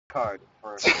card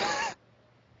for.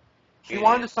 She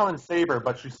wanted to summon Saber,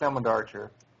 but she summoned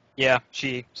Archer. Yeah,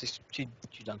 she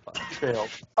done fine. She failed.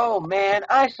 Oh man,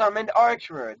 I summoned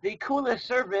Archer, the coolest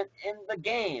servant in the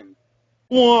game.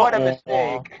 What a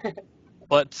mistake.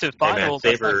 But to final,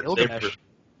 hey man, that's not Gilgamesh.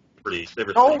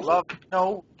 Saber's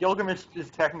No, Gilgamesh is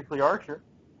technically Archer.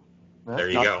 There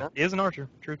you go. He is an archer.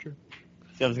 True.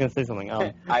 See, I was gonna say something.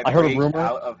 I I heard a raged rumor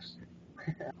out of.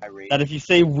 I raged. that if you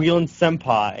say Wheelin'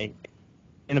 Senpai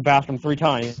in the bathroom 3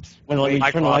 times, when like, you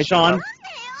I turn the lights shut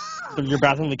on, your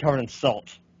bathroom will be covered in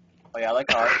salt. Oh yeah, I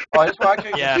like art. Oh, this one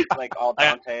actually Yeah. like all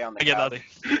Dante on the I get couch. nothing.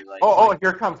 He's like, Oh,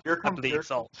 here comes. I bleed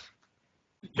salt.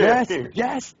 Yes, Here.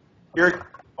 yes. Here,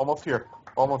 almost here.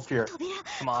 Come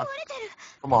on.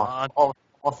 Come on.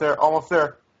 Almost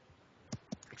there.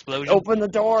 Explosion. Open the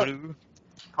door. Blue.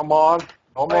 Come on. Funny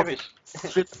Almost.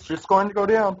 if It's just going to go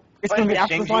down. It's gonna be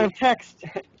after the line of text.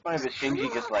 it's funny if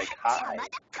Shinji just like hi.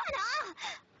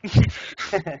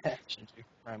 Shinji.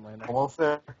 I'm laying there. Almost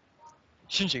there.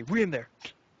 Shinji, we in there.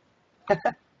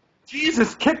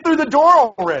 Jesus, kick through the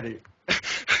door already.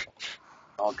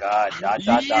 Oh god, dot.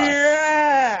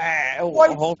 Yeah.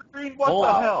 White Hold, screen, what hold the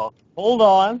on. hell? hold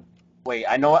on. Wait,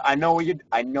 I know what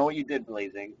you did,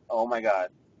 Blazing. Oh my god.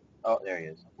 Oh, there he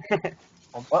is.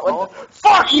 What?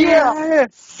 Fuck yeah!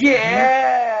 Yes.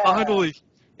 Yeah! Finally.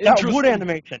 That wood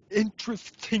animation.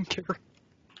 Interesting character.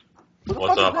 Who the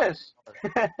What's fuck up? is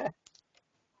this?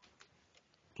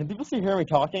 Can people still hear me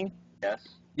talking? Yes.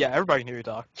 Yeah, everybody can hear you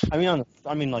talk. I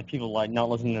mean, like people like not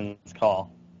listening to this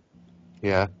call.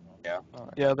 Yeah.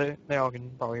 Yeah, they all can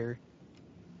probably hear you.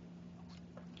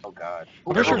 Oh god.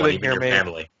 I'm pretty sure Everyone, they even hear your me.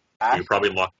 family. You're probably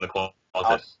locked in the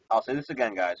closet. I'll say this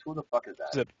again, guys. Who the fuck is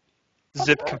that? Zip.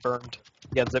 Zip confirmed.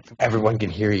 Yeah, Zip confirmed. Everyone can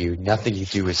hear you. Nothing you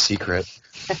do is secret.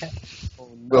 Oh,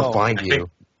 We'll no. find you.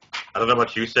 I don't know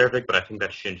about you, Servik, but I think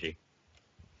that's Shinji.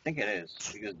 I think it is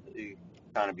because he's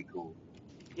trying to be cool.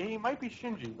 Yeah, he might be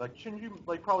Shinji. Like, Shinji,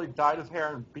 like, probably dyed his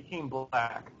hair and became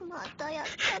black.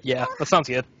 Yeah, that sounds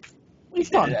good.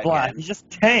 He's not Yeah, black. again. He's just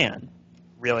tan.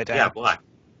 Really, damn. Yeah, black.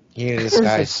 He needed a There's a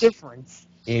disguise. difference.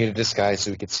 He needed a disguise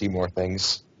so we could see more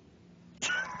things.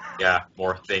 Yeah,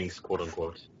 more things, quote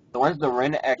unquote. So when's the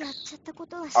Rin X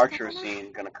Archer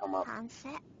scene gonna come up?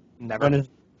 Never. When is,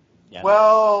 yeah.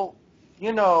 Well,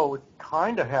 you know, it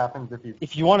kind of happens if you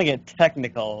if you want to get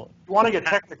technical, want to get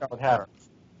technical, it happens.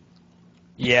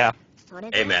 Yeah.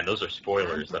 Hey man, those are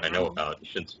spoilers that I know about. You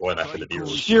shouldn't spoil that for the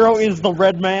viewers. Shiro is the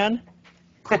red man.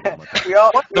 we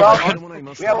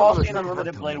have all seen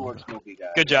Unlimited Blade Works movie, guys.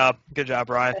 Good job. Good job,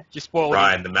 Ryan. You spoiled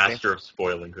Ryan, the master of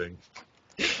spoiling things.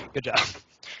 it. Good job.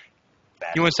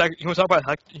 You want to talk about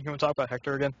Hector? You want to talk about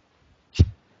Hector again?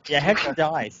 Yeah, Hector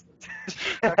dies.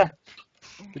 Good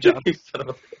job. You son of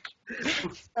a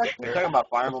bitch. We're talking about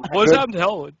Fire Emblem. What happened to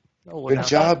Hellwood? Good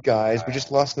job, guys. We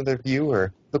just lost another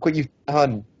viewer. Look what you've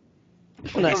done.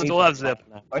 I still have Zip.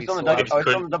 Are you still in I the just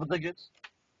couldn't- double digits?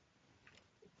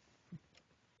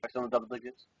 Are you still in the double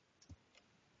digits?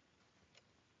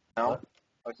 No? Are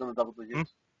you still in the double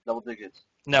digits? Double digits.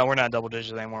 No, we're not double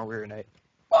digits anymore. We're in 8.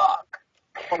 Fuck!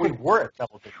 But we were at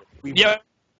double digits. We Yeah.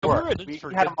 were. We're at We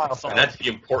for had a good milestone. And that's the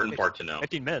important part to know.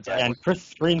 15 minutes. Yeah, and Chris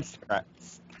screen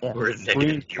scraps. Yeah, We're at screen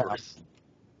negative scraps. viewers.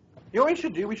 You know what we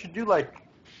should do? We should do, like,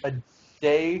 a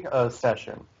day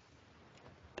session.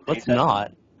 Let's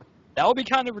not. That would be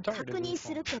kind of retarded.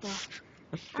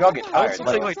 We all get I tired. would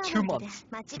say like 2 months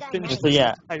to finish So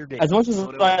yeah, the entire game. as much as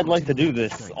I'd like to do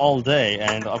this all day,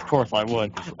 and of course I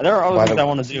would, there are By other things the- I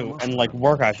want to do, and like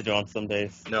work I have to do on some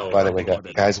days. No. By the way,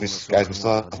 guys, we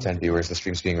still have 10 viewers. The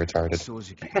stream's being retarded.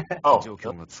 Oh,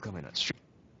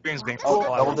 Stream's being oh,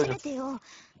 full double out. digits.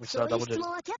 We still have double digits.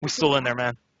 We're still in there,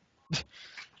 man.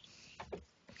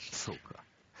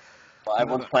 Well,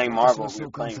 everyone's playing Marvel. We're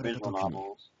playing visual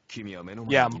novels. Yeah. No,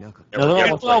 Yeah,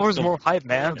 well, was more hype,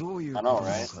 man. I know,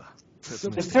 right? As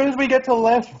soon as we get to the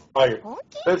last fight,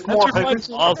 there's more That's your hype. point.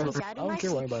 Awesome. I don't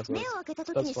care what anybody says.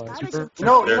 That's fine.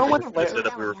 No, There's what's they said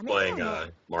that we were playing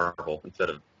Marvel instead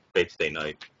of Fate Stay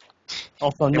Night.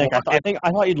 Also, Nick, I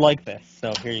thought you'd like this,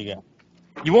 so here you go.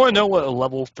 You want to know what a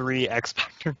level 3 X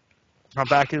Factor on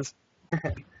back is?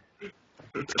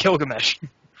 It's Gilgamesh.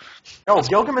 No,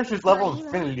 Gilgamesh is level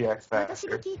Infinity X Factor.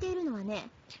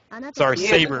 Sorry,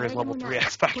 Saber is level 3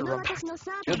 X Factor on back.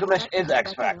 Gilgamesh is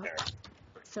X Factor.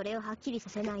 I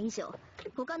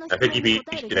think you beat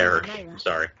Eric. I'm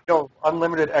sorry. No,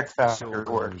 Unlimited X Factor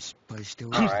works.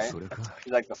 Alright.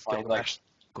 He's like the final, Gilgamesh.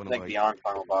 like beyond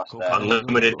final boss stat.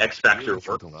 Unlimited X Factor works.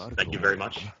 Thank you very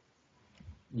much.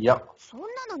 Yep. Sounds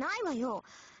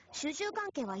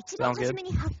good.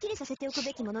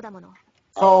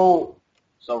 So,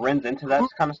 So Rin's into that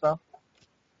kind of stuff?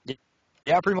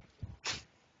 Yeah, pretty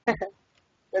much.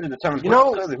 had to determine You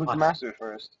know- clearly who's the master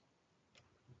first.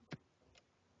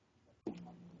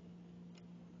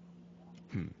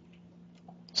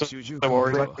 So the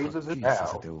Warriors. Raises it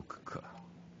now.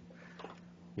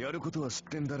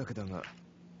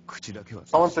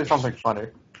 Someone say something funny.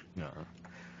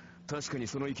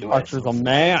 Archer's a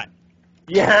man.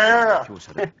 Yeah!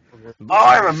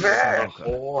 I'm a man!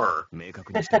 Or You know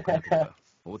who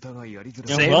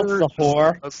else is a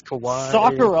whore? That's Kawhi.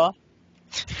 Sakura.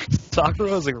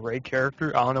 Sakura is a great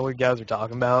character. I don't know what you guys are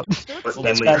talking about. but That's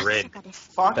Lily best. Rin.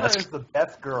 Sakura Best. is the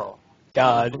best girl.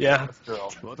 God, yeah. Best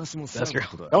girl. That's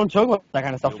real. Don't joke about that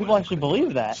kind of stuff. People actually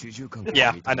believe that.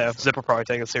 Yeah, I know. Zipper probably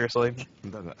take it seriously.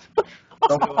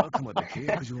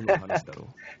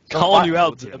 Calling you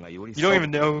out, Zip. You don't even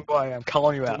know who I am.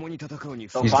 Calling you out.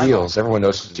 These deals, everyone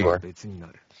knows who you are. What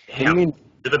do you mean?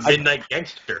 You're the Midnight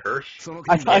Gangster, Hirsch.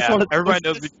 I just Yeah, wanted everybody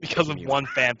knows me because of one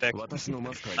fanfic.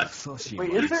 Wait,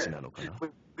 is there...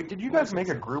 Wait, did you guys make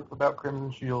a group about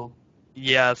Crimson Shield?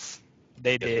 Yes,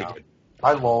 they did.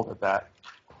 I lulled at that.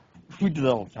 We do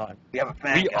that all the time. We have a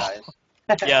fan, We- guys.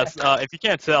 Yes, if you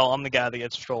can't tell, I'm the guy that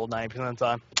gets trolled 90% of the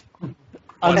time. I'm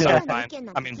Well, gonna- sorry, fine.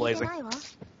 I mean, Blazing.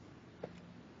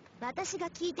 私が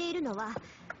聞いているのは、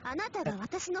あなたが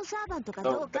私のサーバントか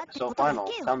ど So, うかって so ことだ final,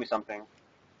 け tell よ。 me something.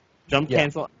 Jump Yeah.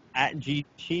 cancel at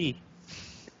GT.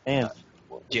 And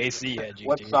JC, yeah, GT.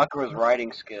 What's Sakura's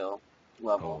writing skill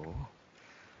level?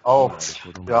 Oh,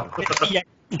 yeah.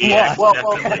 Yeah. Well,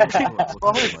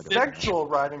 well, his sexual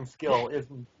writing skill is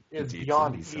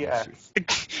beyond EX.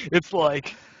 It's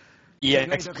like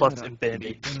EX plus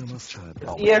infinity.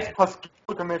 EX plus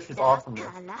Gilgamesh is だ awesomeness.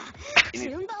 から、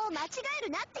順番を間違え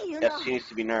るなっていうの。 Yes, she needs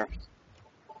to be nerfed.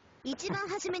 一番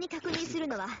初めに確認する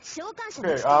のは召喚者の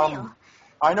Okay, 力よ。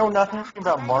 I know nothing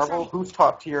about Marvel. Who's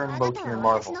top tier あ and な low た tier は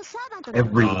in 私 Marvel? のサーバントだよ。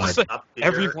 Everyone. Top tier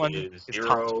Everyone is is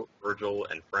Zero, Virgil,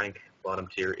 and Frank. Bottom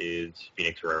tier is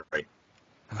Phoenix Wright.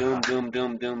 Doom, doom,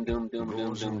 doom, doom, doom, doom,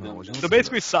 doom, doom, doom. So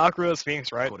basically, Sakura is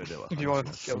Phoenix, right? If you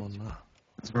want to go.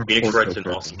 Phoenix Wright's an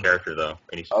awesome character, though,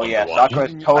 and he's Oh fun yeah, to watch.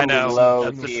 Sakura's I totally know. low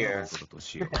That's the- tier.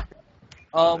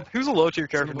 Who's a low tier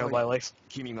character nobody likes?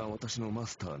 Senko.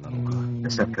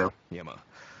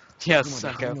 Yes,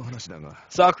 Senko.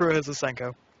 Sakura is a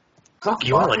Senko.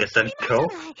 You are like a Senko?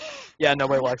 Yeah,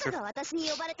 nobody likes her.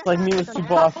 like me with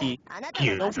Tsubaki.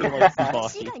 Cute. Nobody likes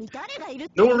Tsubaki.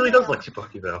 No one really does like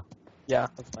Tsubaki, though. Yeah,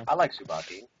 that's fine. I like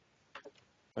Tsubaki.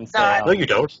 And say, No, you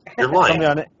don't. You're somebody lying.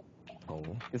 on it.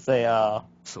 You say,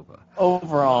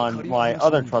 over on my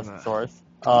other trusted source,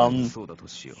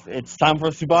 it's time for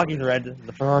a Tsubaki thread.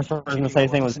 The first person to say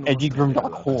anything was Edgy Grim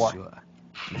Dark Whore.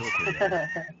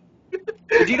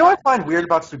 Do you know what I find weird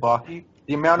about Tsubaki?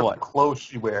 The amount What? of clothes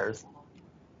she wears.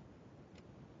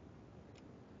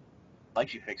 Like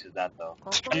she fixes that though.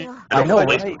 I know,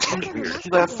 Blazing right? is weird. She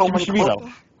has so many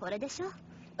Shibito. clothes.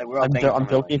 Like we're all I'm, thinking I'm something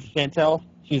joking if you can't tell.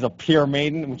 She's a pure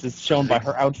maiden, which is shown by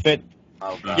her outfit.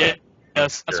 Like, oh god. Yeah,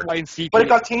 yes, that's why in CP. But it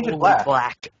got changed to black.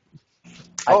 Black.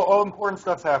 Oh, important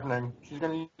stuff's happening. She's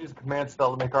gonna use a command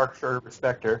spell to make Archer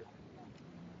respect her.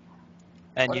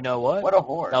 And you know what? What a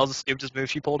whore. That was the stupidest move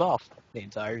she pulled off the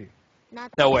entire year.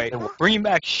 No, wait. Bringing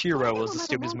back Shiro was the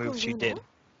stupidest move she did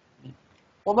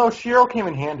Well, no, Shiro came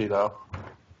in handy though.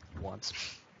 once.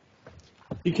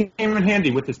 He came in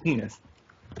handy with his penis.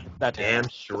 That Damn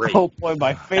straight. Oh boy,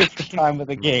 my favorite time of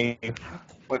the game.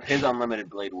 With his unlimited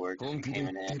blade works, he came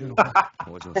in handy.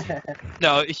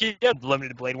 No, he had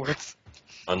limited blade works.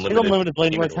 His Unlimited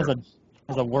Blade Works has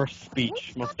a worse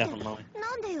speech, most definitely.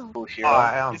 Oh,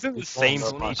 Shiro. Isn't the same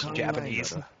speech in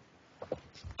Japanese?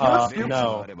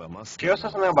 No. Shiro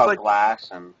says something about glass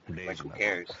and like who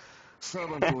cares? You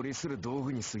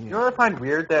know what I find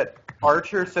weird? That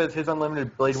Archer says his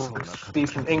unlimited blade works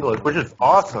speech in English, which is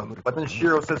awesome, but then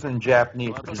Shiro says it in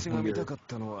Japanese, which is weird.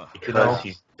 Because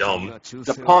he's dumb.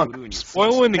 The punk.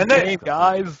 Spoiling the And then- game,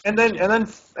 guys. And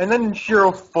then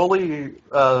Shiro fully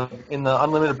in the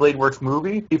Unlimited Blade Works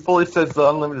movie, he fully says the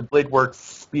Unlimited Blade Works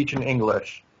speech in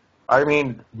English. I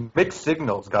mean, mixed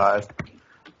signals, guys.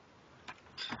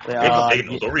 Mixed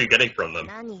signals. What were you getting from them?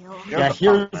 Yeah,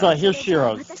 here's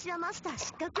Shiro's.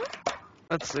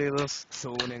 Let's see this.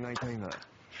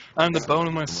 I'm the bone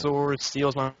of my sword,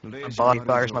 steals my body,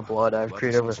 fires my blood. I've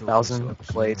created over 1,000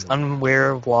 blades,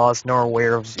 unaware of laws nor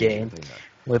aware of game.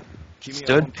 With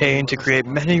stood pain to create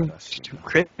many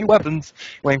weapons,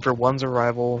 waiting for one's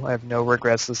arrival. I have no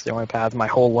regrets. This is the only path. My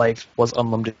whole life was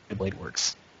unlimited blade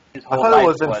works. His I whole thought it life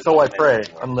was in So I unlimited Pray,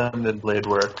 blade works. Unlimited Blade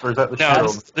Works, or is that the No,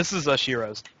 Shiro? this is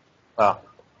Shiro's. Oh,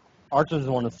 Archer's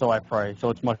the one that's So I Pray, so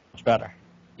it's much better.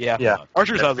 Yeah. yeah,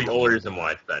 Archer's That's has the only reason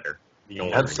why it's better. The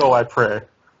only and reason. So I Pray.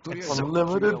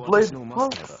 Unlimited Blade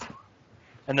Works.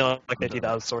 and then like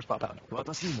 50,000 swords pop out.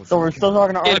 So we're still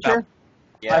talking to Yeah, Archer?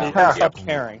 Yeah. I've kind of stopped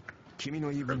caring.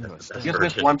 Just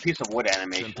this one piece of wood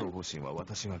animation. Oh shit,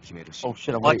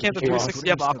 I'm Why waiting. can't the 360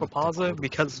 have Aquapaza?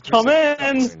 Because Come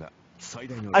in!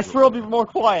 I swear I'll be more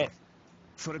quiet.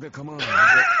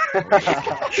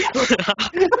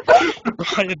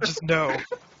 Ryan, just no.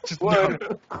 Just no.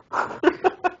 Wood.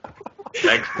 Thanks,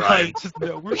 Ryan, Brian. just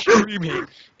no. We're streaming. You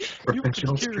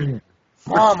Professional can hear stream.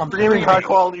 Mom, I'm Streaming high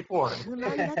quality porn. 不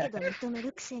満だけど認め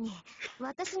るくせに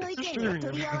私の意見には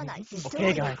取り合わないしどう Okay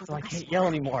いう guys, こ so I とかし can't yell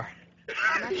anymore.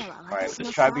 あなたは Alright, 私の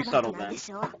let's サ try ー to be バン subtle トなん then. で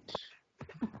しょ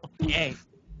Yay.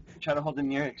 Try to hold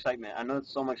in your excitement. I know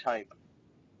it's so much hype.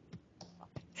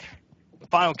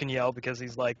 Final can yell because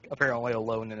he's like apparently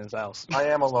alone in his house. I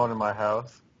am alone in my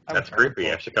house. That's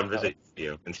creepy. I should come visit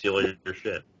you and steal your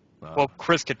shit. Well,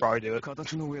 Chris could probably do it.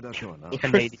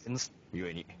 Canadians.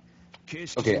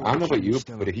 Okay, I don't know about you,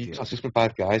 but if you saw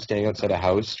 6.5 guys standing outside a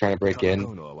house trying to break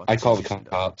in, I'd call the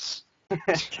cops. No,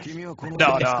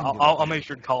 I'll make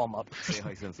sure to call him up.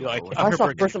 Be like, If I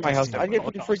saw Chris in my house, I'd get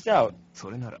fucking freaked out.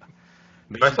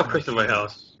 If I saw Chris in my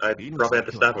house, I'd probably have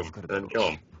to stab him and then kill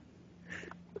him.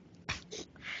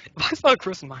 If I saw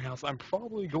Chris in my house, I'm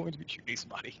probably going to be shooting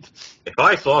somebody. If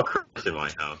I saw Chris in my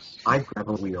house, I'd grab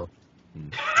a wheel.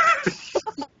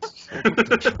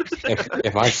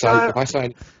 If I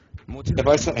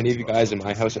saw any of you guys in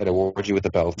my house, I'd award you with a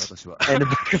belt. And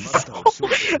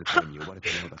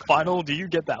Final, do you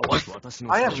get that one?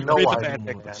 I have Did you no read the idea.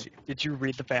 fanfic? man. Did you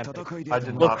read the fanfic? I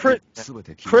did Well, not.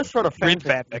 Chris wrote a Read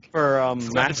fanfic for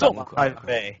Max So-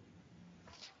 5A.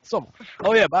 So,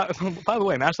 oh yeah, by the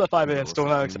way, Match That 5 is still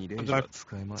not accepting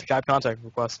Skype contact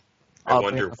request. I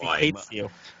wonder He why. hates you.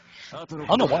 I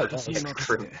don't know why it does. That's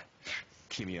true.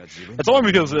 It's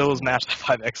only because it was Match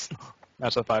That 5X.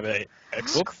 Match That 5A.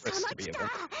 X. Whoop, Chris to be able.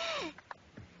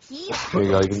 ヒーThere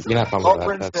you go. You're not fun Oh,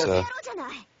 with that. princess. ローじゃ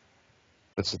ない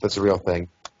That's a real thing.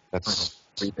 That's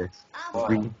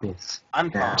Read this. I'm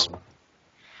down.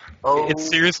 Oh, It's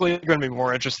seriously going to be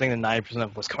more interesting than 90%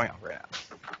 of what's going on right now.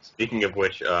 Speaking of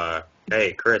which,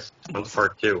 hey, Chris, when's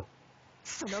part 2?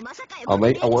 そのまさか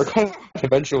I'll work on it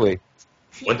eventually.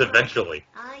 When's eventually?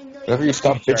 Whenever you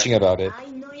stop bitching about it.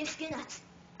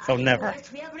 So never.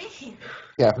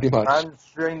 Yeah, pretty much. I'm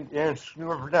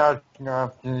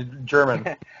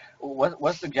German.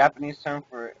 What's the Japanese term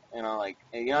for, like,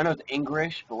 I know it's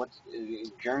English, but what's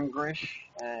Gerngrish?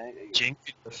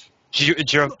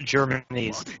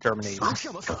 Germany's.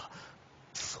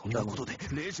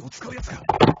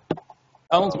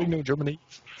 I don't speak no Germany.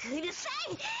 うるさ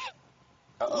い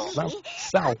Uh-oh. South. あ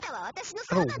South. んたは私の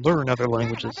I don't learn other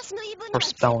languages 私の言い分に for は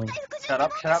spelling. Shut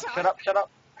up, shut up, shut up, shut up.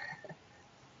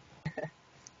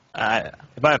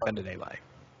 If I offended anybody,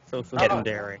 So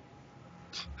legendary.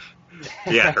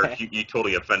 Yeah, Herc, you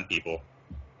totally offend people.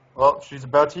 Well, she's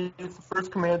about to use the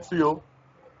first command seal.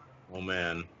 Oh,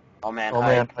 man. Oh man, Oh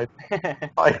man, I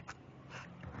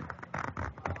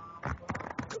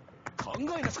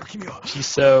she's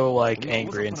so like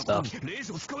angry and stuff.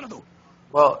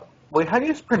 well, wait, how do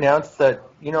you pronounce that?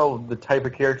 You know, the type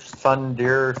of character,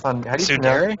 Sundere, How do you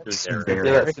pronounce? Tsundere?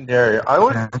 Yeah, Sundere. I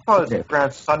always thought it was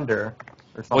pronounced Sunder.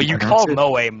 Or something. Well, you Pronounce called it.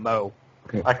 Moe Mo.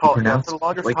 Okay, I call it pronounce for the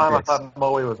longest like time. I this. thought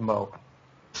Moe was Mo.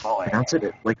 Oh, Pronounce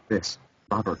it like this.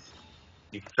 Robert.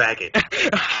 You faggot.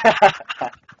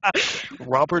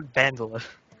 Robert Bandela.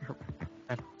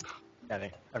 I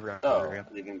think So,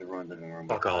 leaving the living room.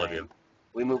 Fuck all of you.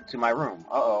 We moved to my room.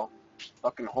 Uh-oh.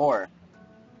 Fucking whore.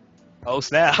 Oh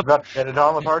snap! About to get it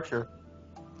on with Archer.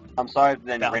 I'm sorry if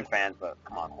there's any Yeah. Rin fans, but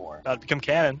come on, whore. About to become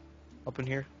canon up in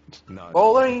here.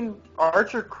 Well, I mean,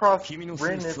 Archer cross Rin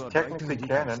is technically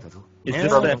canon. Is Yeah.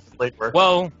 this From the late work.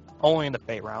 Well, only in the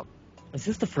Fate route. is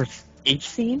this the first H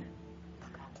scene?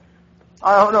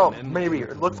 I don't know. Maybe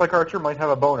it looks like Archer might have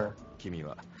a boner.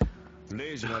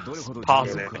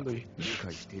 Possibly.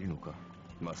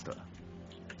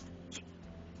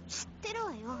 知ってる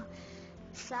わよ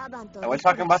サーバント And we're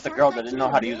talking about the girl that didn't know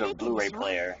how to use a Blu-ray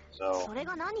player, so... それ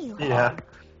が何よ Yeah,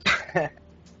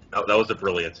 That was a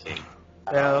brilliant scene.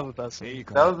 Yeah, that was the best.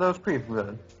 that was pretty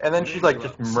good. And then she's like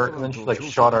just and then she like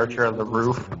shot Archer out of the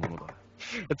roof.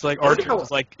 It's like I wonder Archer how-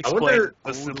 was like I wonder- explained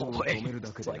the simple way.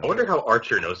 It's like, I wonder how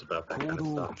Archer knows about that kind of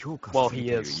stuff. well, he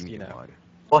is, you know.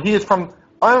 Well, he is from.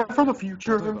 I'm from the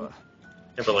future.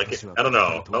 Yeah, but like, I don't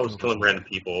know. If I was killing random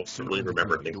people, I really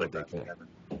remember things like that.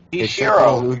 He's It's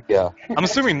Shiro. Yeah. I'm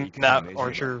assuming that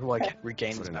Archer like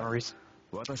regained his memories.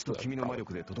 Wait, is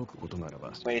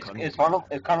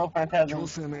Final Phantasm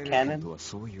canon?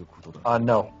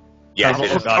 No. Yes, Marvel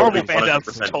it is Marvel totally fan dub's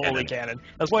 100% totally canon. canon.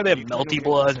 That's why they have Melty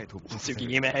Blood,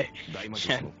 Tsukihime. They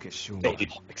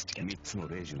Melty- mixed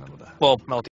together. Well, Melty